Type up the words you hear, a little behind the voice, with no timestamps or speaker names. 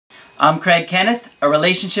I'm Craig Kenneth, a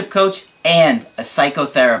relationship coach and a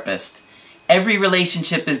psychotherapist. Every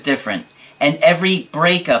relationship is different, and every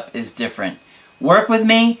breakup is different. Work with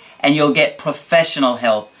me, and you'll get professional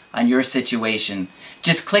help on your situation.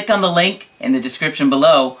 Just click on the link in the description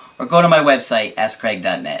below, or go to my website,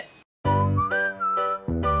 AskCraig.net.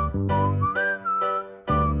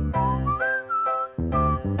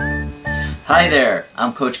 Hi there,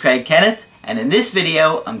 I'm Coach Craig Kenneth, and in this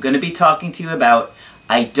video, I'm going to be talking to you about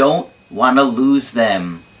I don't want to lose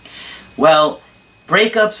them. Well,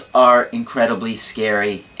 breakups are incredibly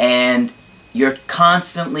scary, and you're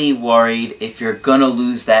constantly worried if you're going to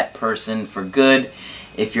lose that person for good,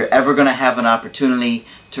 if you're ever going to have an opportunity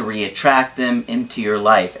to reattract them into your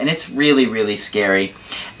life. And it's really, really scary.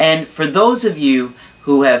 And for those of you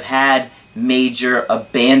who have had major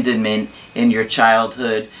abandonment in your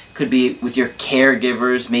childhood, could be with your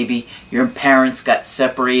caregivers, maybe your parents got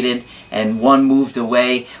separated and one moved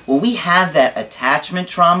away. When we have that attachment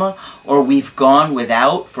trauma, or we've gone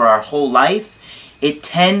without for our whole life, it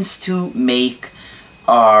tends to make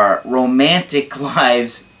our romantic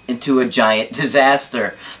lives into a giant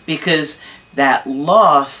disaster, because that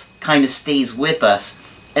loss kind of stays with us.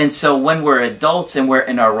 And so when we're adults and we're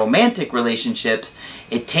in our romantic relationships,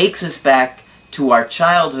 it takes us back to our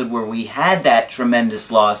childhood where we had that tremendous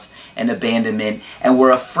loss and abandonment, and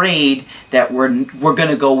we're afraid that we're going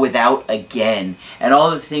to go without again, and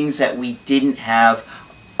all the things that we didn't have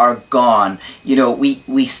are gone. You know,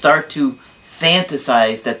 we start to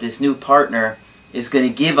fantasize that this new partner is going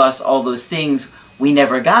to give us all those things we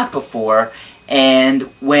never got before, and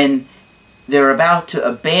when they're about to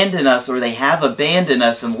abandon us, or they have abandoned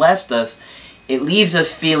us and left us, it leaves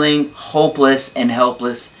us feeling hopeless and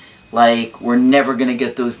helpless, like we're never going to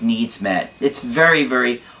get those needs met. It's very,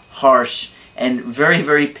 very harsh and very,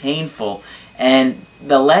 very painful. And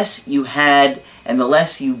the less you had and the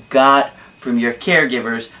less you got from your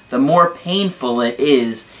caregivers, the more painful it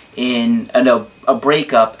is in a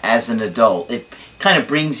breakup as an adult. It kind of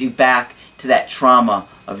brings you back to that trauma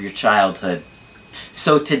of your childhood.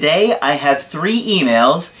 So today I have 3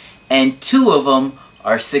 emails, and 2 of them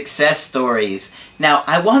are success stories. Now,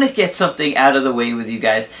 I want to get something out of the way with you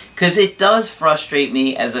guys, because it does frustrate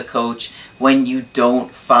me as a coach when you don't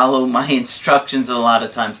follow my instructions a lot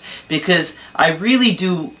of times, because I really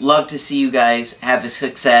do love to see you guys have a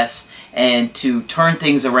success and to turn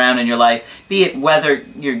things around in your life, be it whether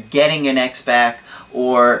you're getting an ex back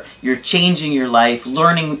or you're changing your life,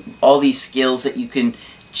 learning all these skills that you can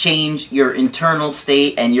change your internal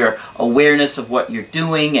state and your awareness of what you're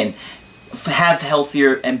doing, and have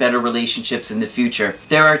healthier and better relationships in the future.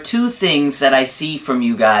 There are 2 things that I see from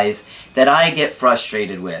you guys that I get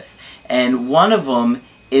frustrated with. And one of them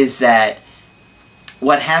is that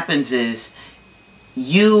what happens is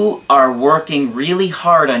you are working really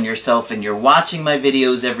hard on yourself, and you're watching my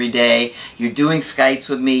videos every day, you're doing Skypes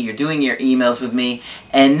with me, you're doing your emails with me,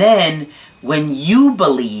 and then when you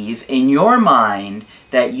believe in your mind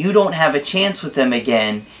that you don't have a chance with them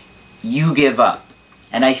again, you give up.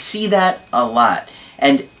 And I see that a lot.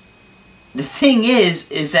 And the thing is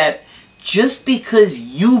that just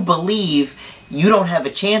because you believe you don't have a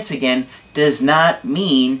chance again does not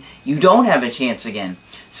mean you don't have a chance again.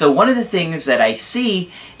 So one of the things that I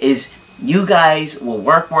see is you guys will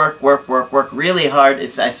work really hard. I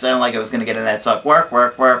sounded like I was going to get in that song. Work.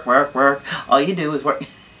 All you do is work.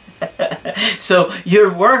 So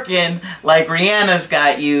you're working like Rihanna's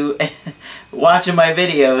got you watching my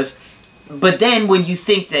videos. But then when you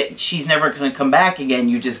think that she's never going to come back again,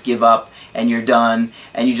 you just give up and you're done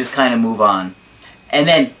and you just kind of move on. And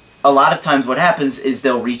then a lot of times what happens is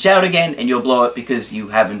they'll reach out again and you'll blow it because you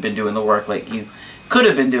haven't been doing the work like you could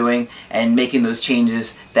have been doing and making those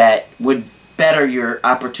changes that would better your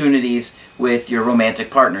opportunities with your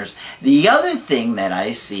romantic partners. The other thing that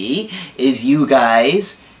I see is you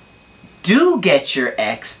guys do get your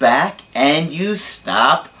ex back and you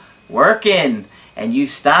stop working. And you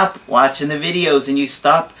stop watching the videos, and you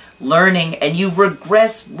stop learning, and you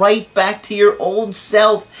regress right back to your old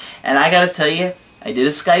self. And I gotta tell you, I did a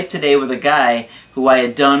Skype today with a guy who I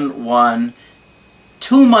had done one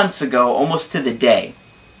 2 months ago, almost to the day.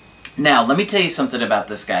 Now, let me tell you something about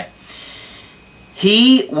this guy.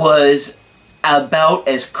 He was about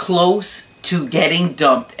as close to getting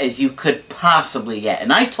dumped as you could possibly get.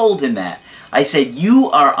 And I told him that. I said, you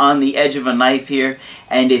are on the edge of a knife here,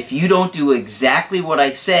 and if you don't do exactly what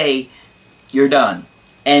I say, you're done.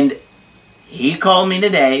 And he called me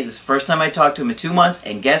today. This is the first time I talked to him in 2 months,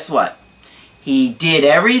 and guess what? He did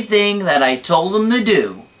everything that I told him to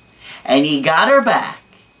do, and he got her back.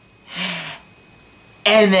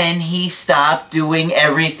 And then he stopped doing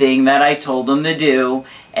everything that I told him to do,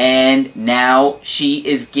 And now she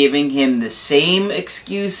is giving him the same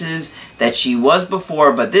excuses that she was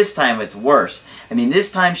before, but this time it's worse. I mean,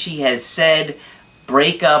 this time she has said,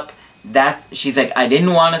 break up. She's like, I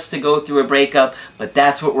didn't want us to go through a breakup, but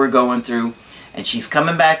that's what we're going through. And she's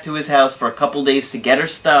coming back to his house for a couple days to get her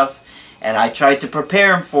stuff, and I tried to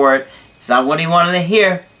prepare him for it. It's not what he wanted to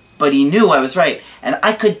hear, but he knew I was right. And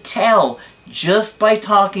I could tell just by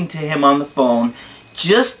talking to him on the phone,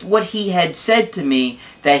 just what he had said to me,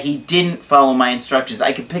 that he didn't follow my instructions.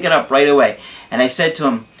 I could pick it up right away. And I said to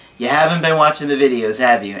him, you haven't been watching the videos,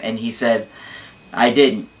 have you? And he said, I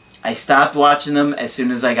didn't. I stopped watching them as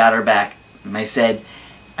soon as I got her back. And I said,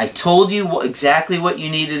 I told you exactly what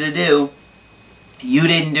you needed to do. You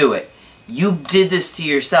didn't do it. You did this to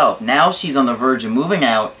yourself. Now she's on the verge of moving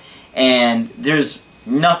out, and there's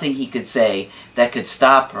nothing he could say that could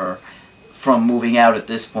stop her from moving out at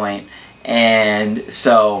this point. And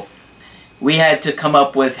so we had to come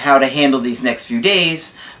up with how to handle these next few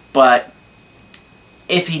days, but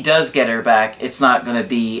if he does get her back, it's not going to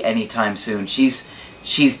be anytime soon. She's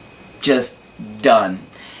just done.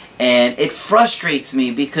 And it frustrates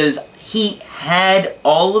me because he had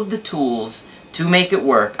all of the tools to make it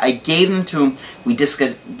work. I gave them to him. We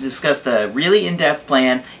discussed a really in-depth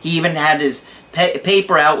plan. He even had his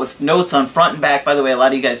paper out with notes on front and back. By the way, a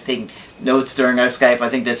lot of you guys taking notes during our Skype. I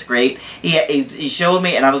think that's great. He showed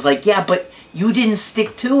me, and I was like, yeah, but you didn't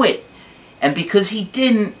stick to it. And because he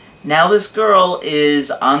didn't, now this girl is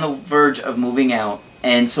on the verge of moving out.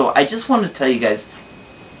 And so I just wanted to tell you guys,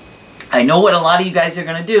 I know what a lot of you guys are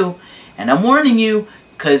going to do, and I'm warning you,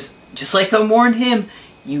 because just like I warned him,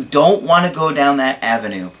 you don't want to go down that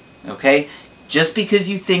avenue, okay? Just because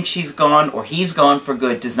you think she's gone or he's gone for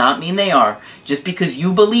good does not mean they are. Just because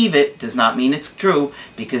you believe it does not mean it's true,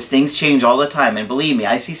 because things change all the time. And believe me,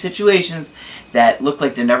 I see situations that look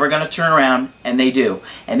like they're never going to turn around, and they do.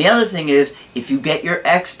 And the other thing is, if you get your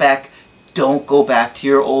ex back, don't go back to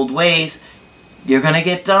your old ways. You're going to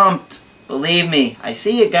get dumped. Believe me, I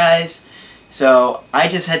see it, guys. So I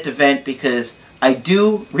just had to vent because I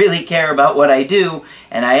do really care about what I do,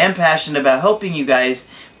 and I am passionate about helping you guys,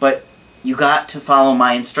 but you got to follow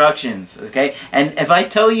my instructions, okay? And if I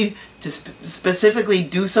tell you to specifically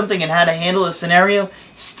do something and how to handle a scenario,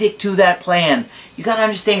 stick to that plan. You got to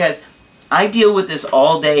understand, guys, I deal with this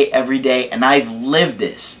all day, every day, and I've lived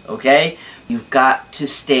this, okay? You've got to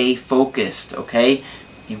stay focused, okay?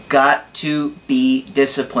 You've got to be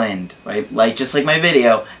disciplined, right? Just like my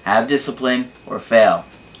video, have discipline or fail.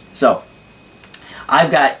 So,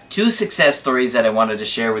 I've got 2 success stories that I wanted to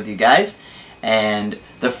share with you guys. And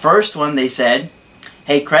the first one, they said,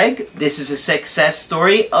 hey Craig, this is a success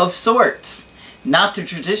story of sorts, not the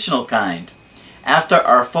traditional kind. After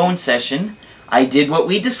our phone session, I did what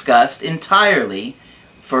we discussed entirely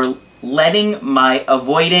for letting my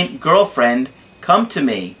avoidant girlfriend come to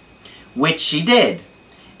me, which she did,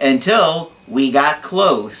 until we got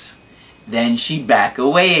close. Then she'd back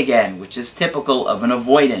away again, which is typical of an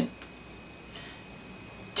avoidant.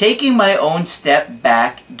 Taking my own step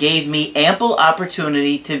back gave me ample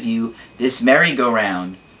opportunity to view this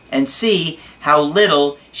merry-go-round and see how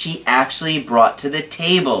little she actually brought to the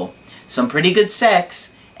table. Some pretty good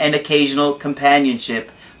sex and occasional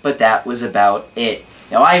companionship, but that was about it.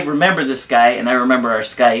 Now, I remember this guy, and I remember our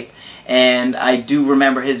Skype, and I do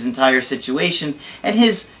remember his entire situation, and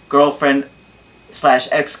his girlfriend /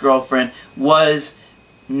 ex-girlfriend was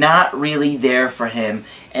not really there for him,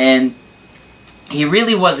 and he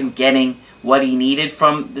really wasn't getting what he needed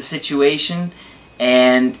from the situation,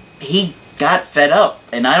 and he got fed up,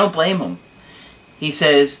 and I don't blame him. He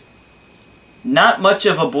says, not much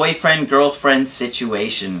of a boyfriend-girlfriend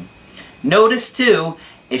situation. Notice, too,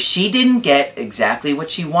 if she didn't get exactly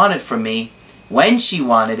what she wanted from me, when she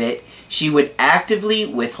wanted it, she would actively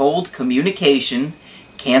withhold communication,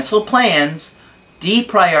 cancel plans,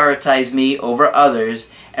 deprioritize me over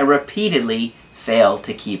others, and repeatedly fail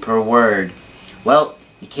to keep her word. Well,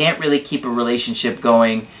 you can't really keep a relationship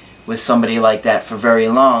going with somebody like that for very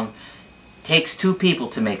long. It takes 2 people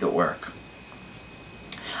to make it work.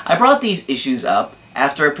 I brought these issues up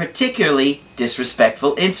after a particularly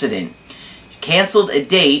disrespectful incident. She canceled a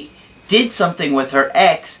date, did something with her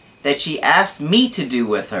ex that she asked me to do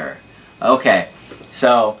with her. Okay,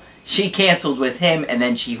 so she canceled with him and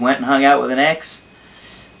then she went and hung out with an ex?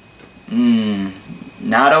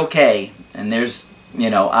 Not okay. And there's, you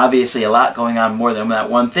know, obviously a lot going on more than that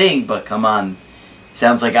one thing, but come on.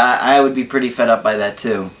 Sounds like I would be pretty fed up by that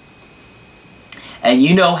too. And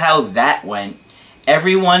you know how that went.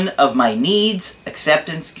 Every one of my needs,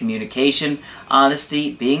 acceptance, communication,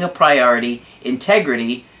 honesty, being a priority,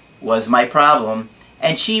 integrity was my problem,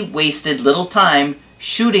 and she wasted little time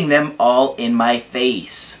shooting them all in my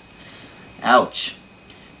face. Ouch.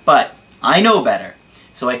 But I know better,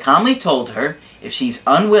 so I calmly told her if she's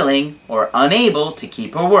unwilling or unable to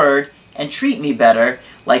keep her word and treat me better,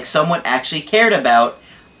 like someone actually cared about,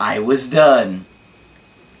 I was done.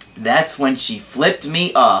 That's when she flipped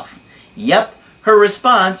me off. Yep, her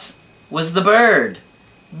response was the bird.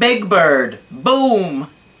 Big Bird. Boom!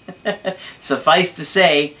 Suffice to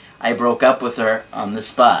say, I broke up with her on the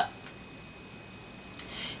spot.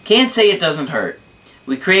 Can't say it doesn't hurt.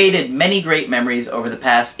 We created many great memories over the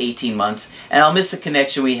past 18 months, and I'll miss the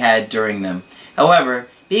connection we had during them. However,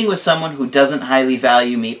 being with someone who doesn't highly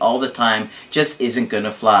value me all the time just isn't going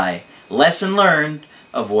to fly. Lesson learned,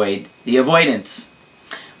 avoid the avoidance.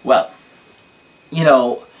 Well, you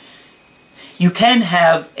know, you can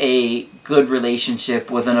have a good relationship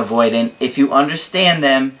with an avoidant if you understand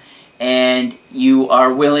them and you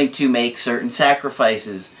are willing to make certain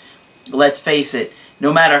sacrifices. Let's face it,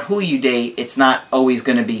 no matter who you date, it's not always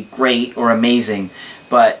going to be great or amazing.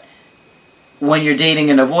 But when you're dating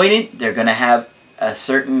an avoidant, they're going to have a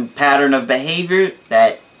certain pattern of behavior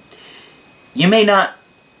that you may not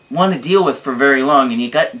want to deal with for very long, and you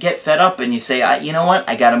get fed up and you say, you know what,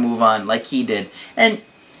 I got to move on, like he did. And,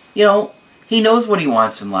 you know, he knows what he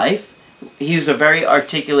wants in life. He's a very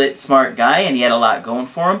articulate, smart guy, and he had a lot going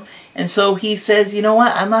for him. And so he says, you know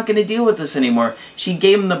what, I'm not going to deal with this anymore. She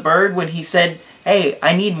gave him the bird when he said, hey,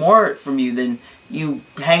 I need more from you than you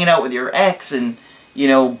hanging out with your ex and, you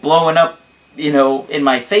know, blowing up, you know, in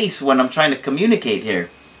my face when I'm trying to communicate here.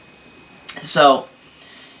 So,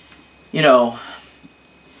 you know,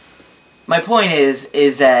 my point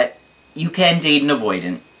is that you can date an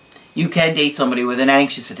avoidant. You can date somebody with an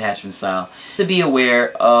anxious attachment style. To be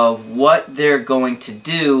aware of what they're going to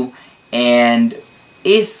do and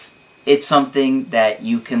if it's something that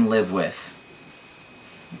you can live with.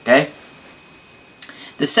 Okay?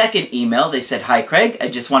 The second email, they said, "Hi Craig, I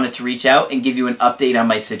just wanted to reach out and give you an update on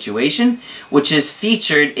my situation, which is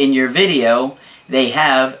featured in your video. They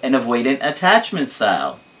have an avoidant attachment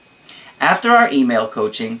style. After our email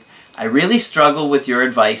coaching, I really struggle with your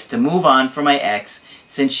advice to move on from my ex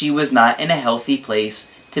since she was not in a healthy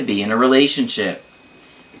place to be in a relationship."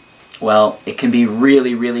 Well, it can be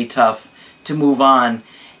really, really tough to move on.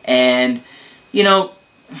 And, you know,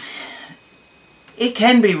 it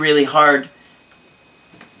can be really hard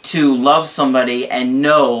to love somebody and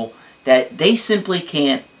know that they simply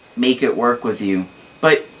can't make it work with you.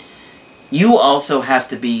 But you also have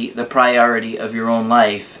to be the priority of your own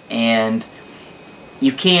life, and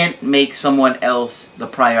you can't make someone else the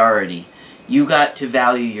priority. You got to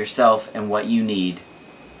value yourself and what you need.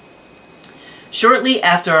 Shortly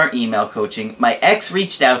after our email coaching, my ex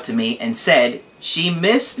reached out to me and said she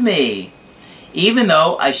missed me. Even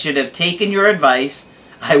though I should have taken your advice,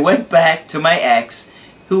 I went back to my ex,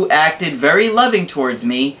 who acted very loving towards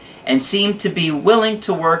me and seemed to be willing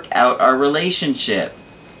to work out our relationship.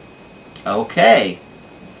 Okay.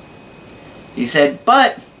 He said,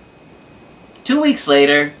 but 2 weeks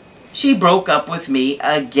later, she broke up with me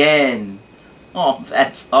again. Oh,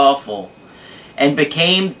 that's awful. And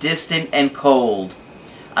became distant and cold.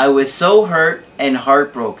 I was so hurt and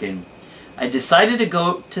heartbroken. I decided to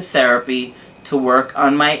go to therapy to work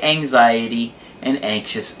on my anxiety and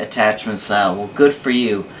anxious attachment style. Well, good for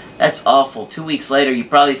you. That's awful. 2 weeks later, you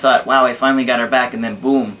probably thought, wow, I finally got her back, and then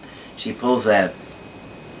boom, she pulls that.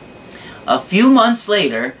 A few months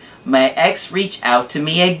later, my ex reached out to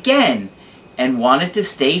me again and wanted to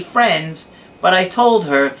stay friends, but I told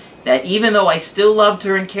her that even though I still loved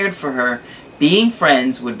her and cared for her, being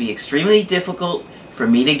friends would be extremely difficult for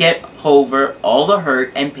me to get over all the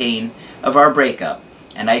hurt and pain of our breakup.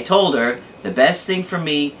 And I told her the best thing for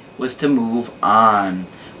me was to move on.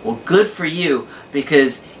 Well, good for you,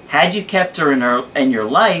 because had you kept her in your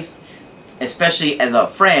life, especially as a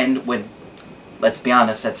friend, when, let's be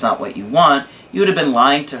honest, that's not what you want, you would have been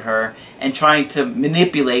lying to her and trying to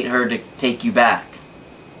manipulate her to take you back.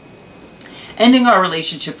 Ending our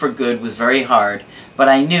relationship for good was very hard, but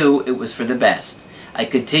I knew it was for the best. I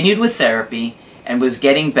continued with therapy and was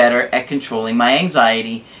getting better at controlling my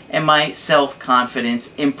anxiety, and my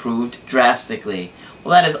self-confidence improved drastically.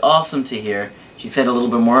 Well, that is awesome to hear. She said a little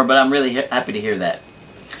bit more, but I'm really happy to hear that.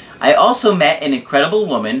 I also met an incredible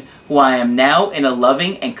woman who I am now in a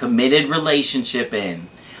loving and committed relationship in.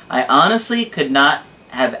 I honestly could not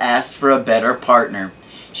have asked for a better partner.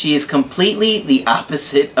 She is completely the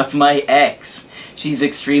opposite of my ex. She's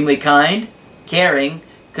extremely kind, caring,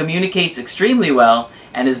 communicates extremely well,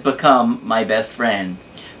 and has become my best friend.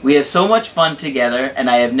 We have so much fun together, and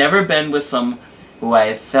I have never been with someone who I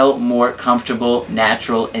have felt more comfortable,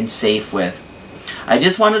 natural, and safe with. I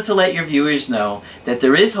just wanted to let your viewers know that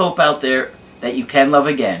there is hope out there that you can love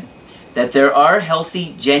again. That there are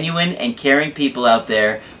healthy, genuine, and caring people out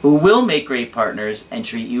there who will make great partners and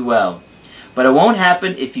treat you well. But it won't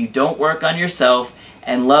happen if you don't work on yourself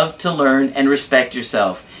and love to learn and respect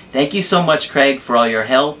yourself. Thank you so much, Craig, for all your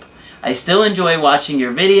help. I still enjoy watching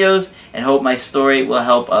your videos and hope my story will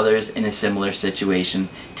help others in a similar situation.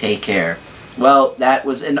 Take care. Well, that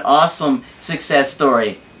was an awesome success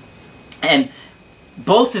story. And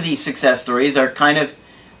both of these success stories are kind of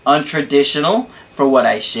untraditional for what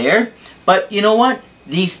I share. But you know what?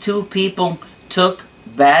 These two people took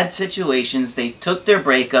bad situations, they took their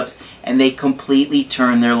breakups, and they completely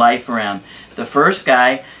turned their life around. The first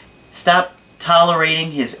guy stopped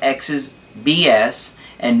tolerating his ex's BS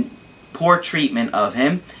and poor treatment of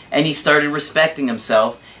him, and he started respecting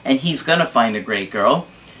himself, and he's gonna find a great girl.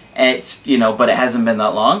 And it's, you know, but it hasn't been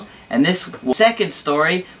that long. And this second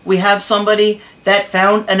story, we have somebody that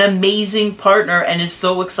found an amazing partner and is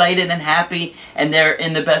so excited and happy, and they're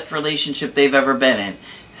in the best relationship they've ever been in.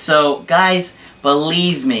 So, guys,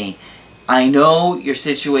 believe me, I know your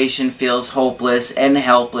situation feels hopeless and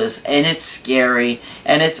helpless, and it's scary,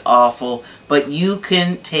 and it's awful, but you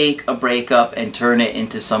can take a breakup and turn it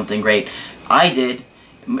into something great. I did.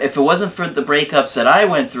 If it wasn't for the breakups that I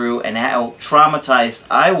went through and how traumatized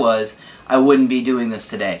I was, I wouldn't be doing this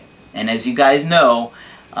today. And as you guys know,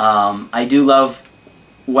 I do love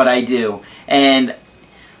what I do. And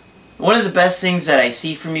one of the best things that I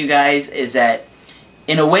see from you guys is that,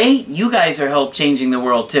 in a way, you guys are help changing the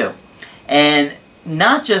world too. And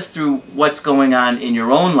not just through what's going on in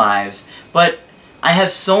your own lives, but I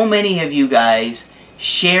have so many of you guys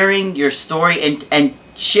sharing your story and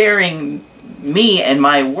sharing me and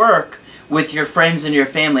my work with your friends and your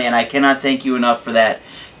family, and I cannot thank you enough for that.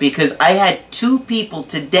 Because I had 2 people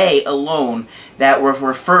today alone that were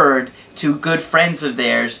referred to good friends of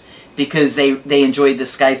theirs because they enjoyed the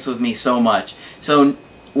Skypes with me so much. So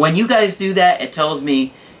when you guys do that, it tells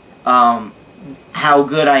me how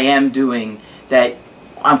good I am doing, that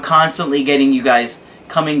I'm constantly getting you guys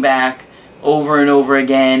coming back over and over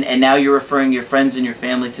again, and now you're referring your friends and your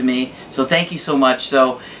family to me. So thank you so much.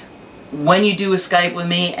 So when you do a Skype with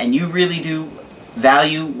me and you really do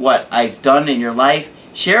value what I've done in your life,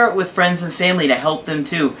 share it with friends and family to help them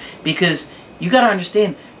too, because you got to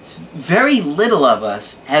understand, very little of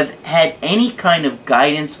us have had any kind of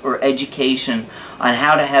guidance or education on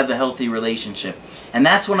how to have a healthy relationship, and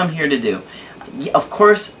that's what I'm here to do. Of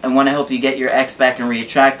course, I want to help you get your ex back and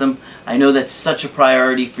reattract them. I know that's such a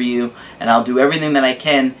priority for you, and I'll do everything that I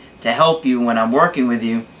can to help you when I'm working with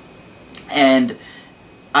you. And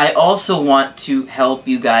I also want to help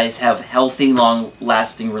you guys have healthy,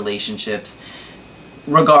 long-lasting relationships,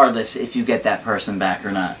 regardless if you get that person back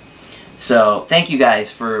or not. So thank you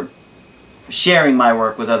guys for sharing my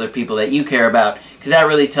work with other people that you care about, because that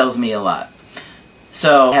really tells me a lot.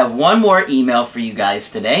 So I have one more email for you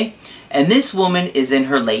guys today, and this woman is in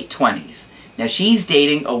her late 20s. Now she's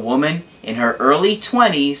dating a woman in her early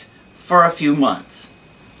 20s for a few months.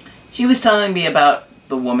 She was telling me about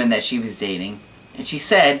the woman that she was dating, and she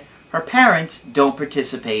said her parents don't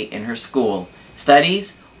participate in her school,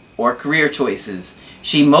 studies, or career choices.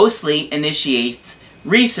 She mostly initiates,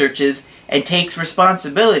 researches, and takes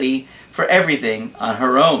responsibility for everything on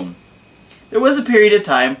her own. There was a period of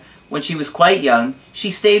time when she was quite young. She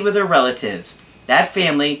stayed with her relatives. That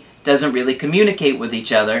family doesn't really communicate with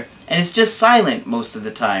each other and is just silent most of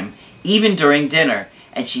the time, even during dinner,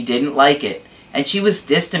 and she didn't like it, and she was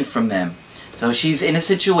distant from them. So she's in a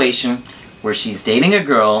situation where she's dating a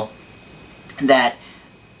girl that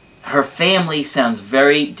her family sounds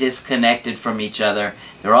very disconnected from each other.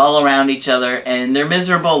 They're all around each other and they're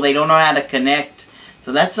miserable. They don't know how to connect.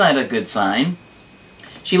 So that's not a good sign.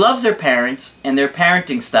 She loves her parents and their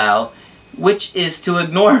parenting style, which is to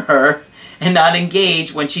ignore her and not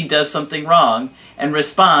engage when she does something wrong and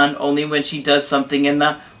respond only when she does something in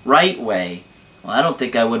the right way. Well, I don't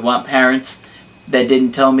think I would want parents that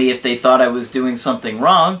didn't tell me if they thought I was doing something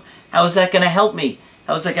wrong. How is that going to help me?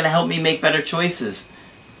 How is that going to help me make better choices?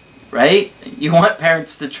 Right? You want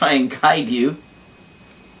parents to try and guide you.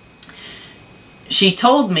 She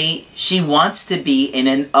told me she wants to be in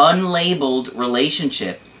an unlabeled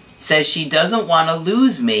relationship. Says she doesn't want to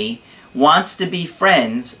lose me, wants to be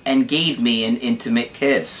friends, and gave me an intimate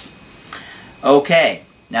kiss. Okay,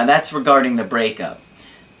 now that's regarding the breakup.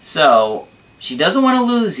 So, she doesn't want to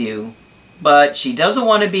lose you, but she doesn't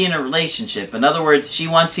want to be in a relationship. In other words, she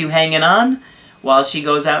wants you hanging on while she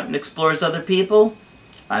goes out and explores other people?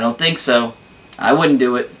 I don't think so. I wouldn't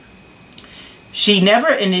do it. She never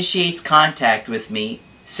initiates contact with me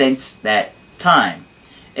since that time.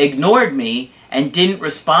 Ignored me and didn't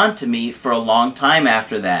respond to me for a long time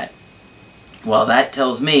after that. Well, that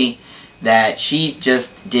tells me that she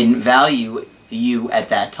just didn't value you at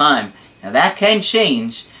that time. Now that can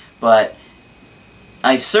change, but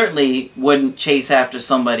I certainly wouldn't chase after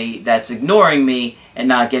somebody that's ignoring me and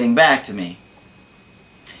not getting back to me.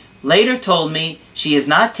 Later told me she is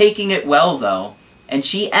not taking it well though, and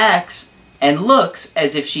she acts and looks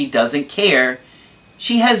as if she doesn't care.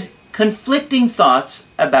 She has conflicting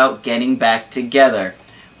thoughts about getting back together.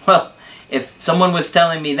 Well, if someone was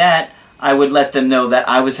telling me that, I would let them know that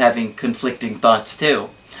I was having conflicting thoughts too.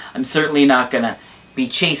 I'm certainly not going to be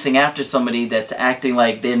chasing after somebody that's acting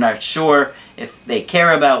like they're not sure if they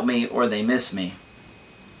care about me or they miss me.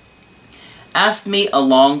 Asked me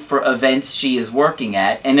along for events she is working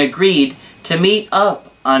at and agreed to meet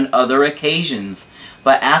up on other occasions,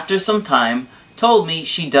 but after some time told me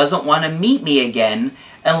she doesn't want to meet me again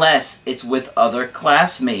unless it's with other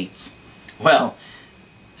classmates. Well,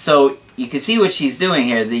 so you can see what she's doing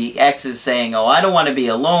here. The ex is saying, oh, I don't want to be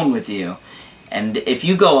alone with you. And if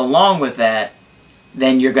you go along with that,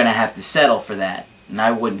 then you're going to have to settle for that. And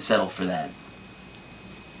I wouldn't settle for that.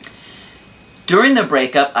 During the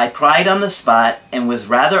breakup, I cried on the spot and was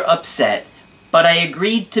rather upset, but I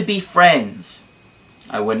agreed to be friends.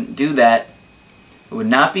 I wouldn't do that. I would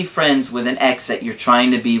not be friends with an ex that you're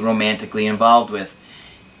trying to be romantically involved with.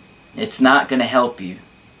 It's not going to help you.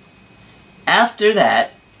 After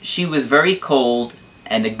that, she was very cold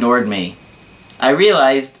and ignored me. I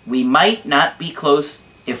realized we might not be close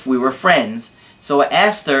if we were friends, so I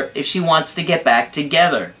asked her if she wants to get back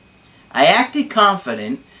together. I acted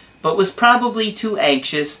confident, but was probably too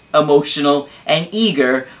anxious, emotional, and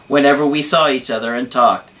eager whenever we saw each other and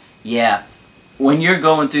talked. Yeah, when you're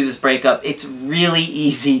going through this breakup, it's really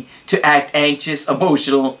easy to act anxious,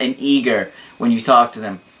 emotional, and eager when you talk to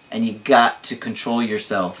them. And you got to control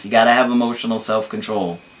yourself. You got to have emotional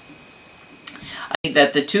self-control. I think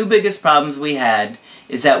that the two biggest problems we had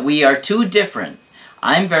is that we are too different.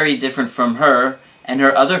 I'm very different from her and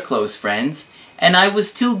her other close friends, and I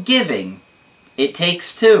was too giving. It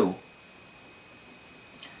takes two.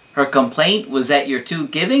 Her complaint was that you're too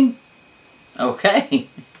giving? Okay.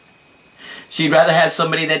 She'd rather have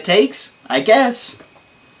somebody that takes? I guess.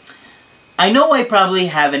 I know I probably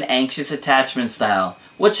have an anxious attachment style.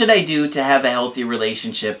 What should I do to have a healthy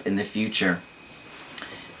relationship in the future?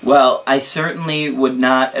 Well, I certainly would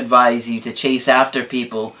not advise you to chase after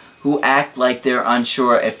people who act like they're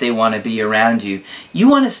unsure if they want to be around you. You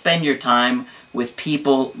want to spend your time with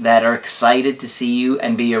people that are excited to see you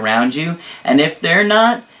and be around you. And if they're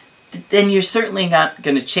not, then you're certainly not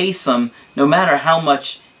going to chase them no matter how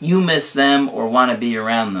much you miss them or want to be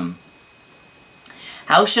around them.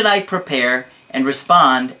 How should I prepare and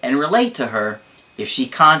respond and relate to her if she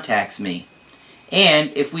contacts me?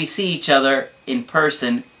 And if we see each other in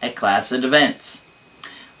person at class and events?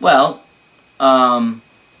 Well,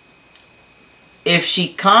 if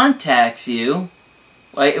she contacts you,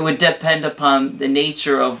 it would depend upon the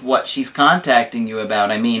nature of what she's contacting you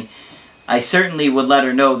about. I mean, I certainly would let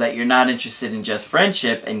her know that you're not interested in just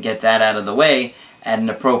friendship and get that out of the way at an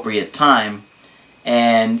appropriate time.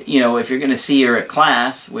 And, you know, if you're going to see her at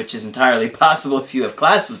class, which is entirely possible if you have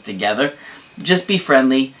classes together, just be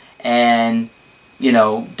friendly and, you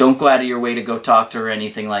know, don't go out of your way to go talk to her or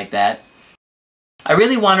anything like that. I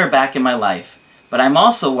really want her back in my life, but I'm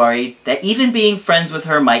also worried that even being friends with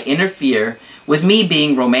her might interfere with me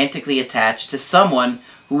being romantically attached to someone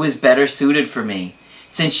who is better suited for me,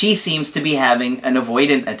 since she seems to be having an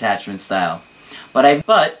avoidant attachment style. But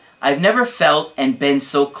I've never felt and been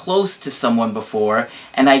so close to someone before,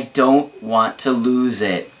 and I don't want to lose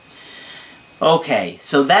it. Okay,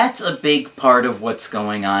 so that's a big part of what's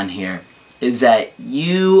going on here, is that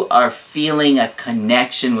you are feeling a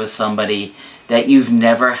connection with somebody that you've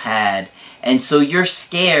never had. And so you're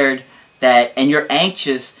scared that, and you're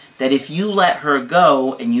anxious that if you let her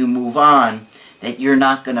go and you move on, that you're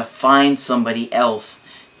not going to find somebody else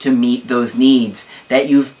to meet those needs that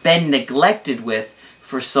you've been neglected with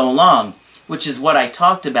for so long, which is what I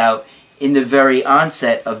talked about in the very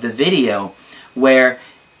onset of the video, where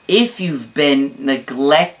if you've been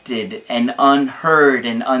neglected and unheard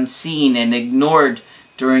and unseen and ignored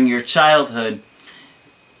during your childhood,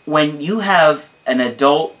 when you have an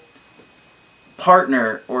adult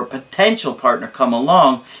partner or potential partner come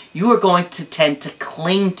along, you are going to tend to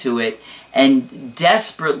cling to it and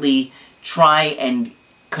desperately try and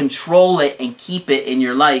control it and keep it in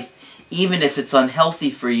your life, even if it's unhealthy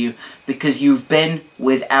for you, because you've been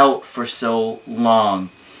without for so long.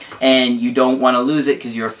 And you don't want to lose it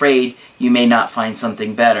because you're afraid you may not find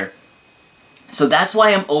something better. So that's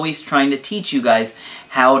why I'm always trying to teach you guys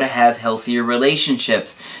how to have healthier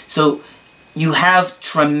relationships. So you have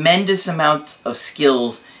tremendous amounts of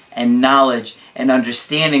skills and knowledge and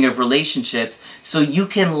understanding of relationships, so you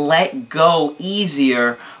can let go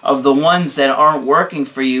easier of the ones that aren't working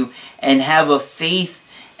for you and have a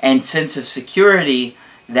faith and sense of security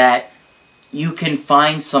that you can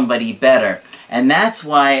find somebody better. And that's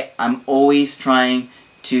why I'm always trying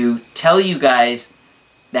to tell you guys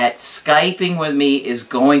that Skyping with me is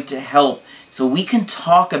going to help, so we can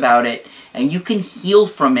talk about it and you can heal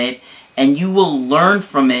from it and you will learn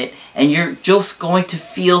from it and you're just going to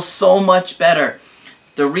feel so much better.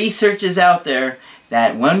 The research is out there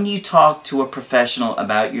that when you talk to a professional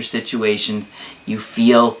about your situations, you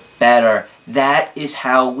feel better. That is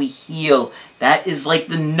how we heal. That is like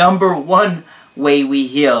the #1 way we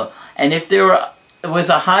heal. And if there was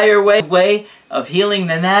a higher way of healing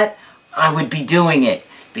than that, I would be doing it.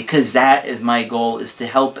 Because that is my goal, is to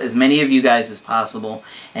help as many of you guys as possible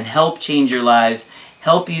and help change your lives,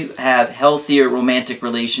 help you have healthier romantic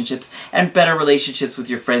relationships and better relationships with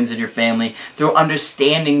your friends and your family through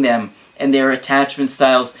understanding them and their attachment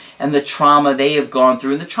styles and the trauma they have gone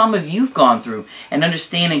through and the trauma you've gone through, and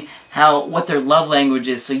understanding what their love language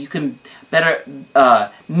is so you can better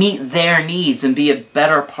meet their needs and be a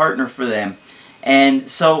better partner for them. And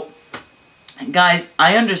so, guys,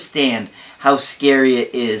 I understand how scary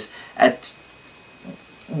it is at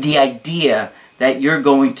the idea that you're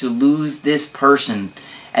going to lose this person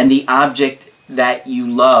and the object that you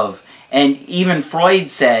love. And even Freud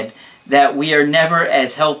said that we are never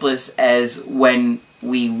as helpless as when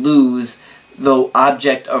we lose the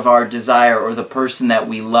object of our desire or the person that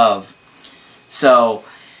we love. So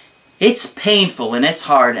it's painful and it's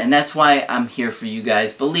hard, and that's why I'm here for you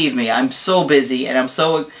guys. Believe me, I'm so busy and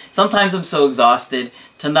sometimes I'm so exhausted.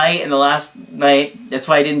 Tonight and the last night, that's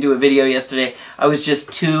why I didn't do a video yesterday. I was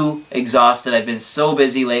just too exhausted. I've been so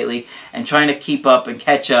busy lately and trying to keep up and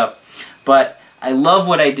catch up. But I love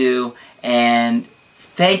what I do, and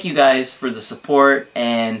thank you guys for the support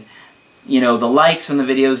and, you know, the likes on the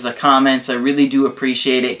videos, the comments. I really do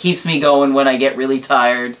appreciate it. It keeps me going when I get really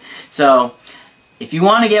tired. So if you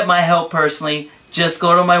want to get my help personally, just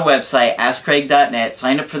go to my website, AskCraig.net,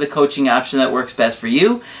 sign up for the coaching option that works best for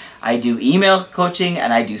you. I do email coaching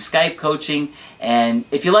and I do Skype coaching. And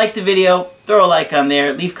if you like the video, throw a like on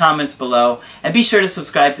there, leave comments below, and be sure to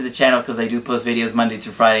subscribe to the channel because I do post videos Monday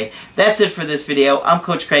through Friday. That's it for this video. I'm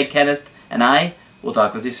Coach Craig Kenneth, and I will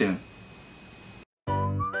talk with you soon.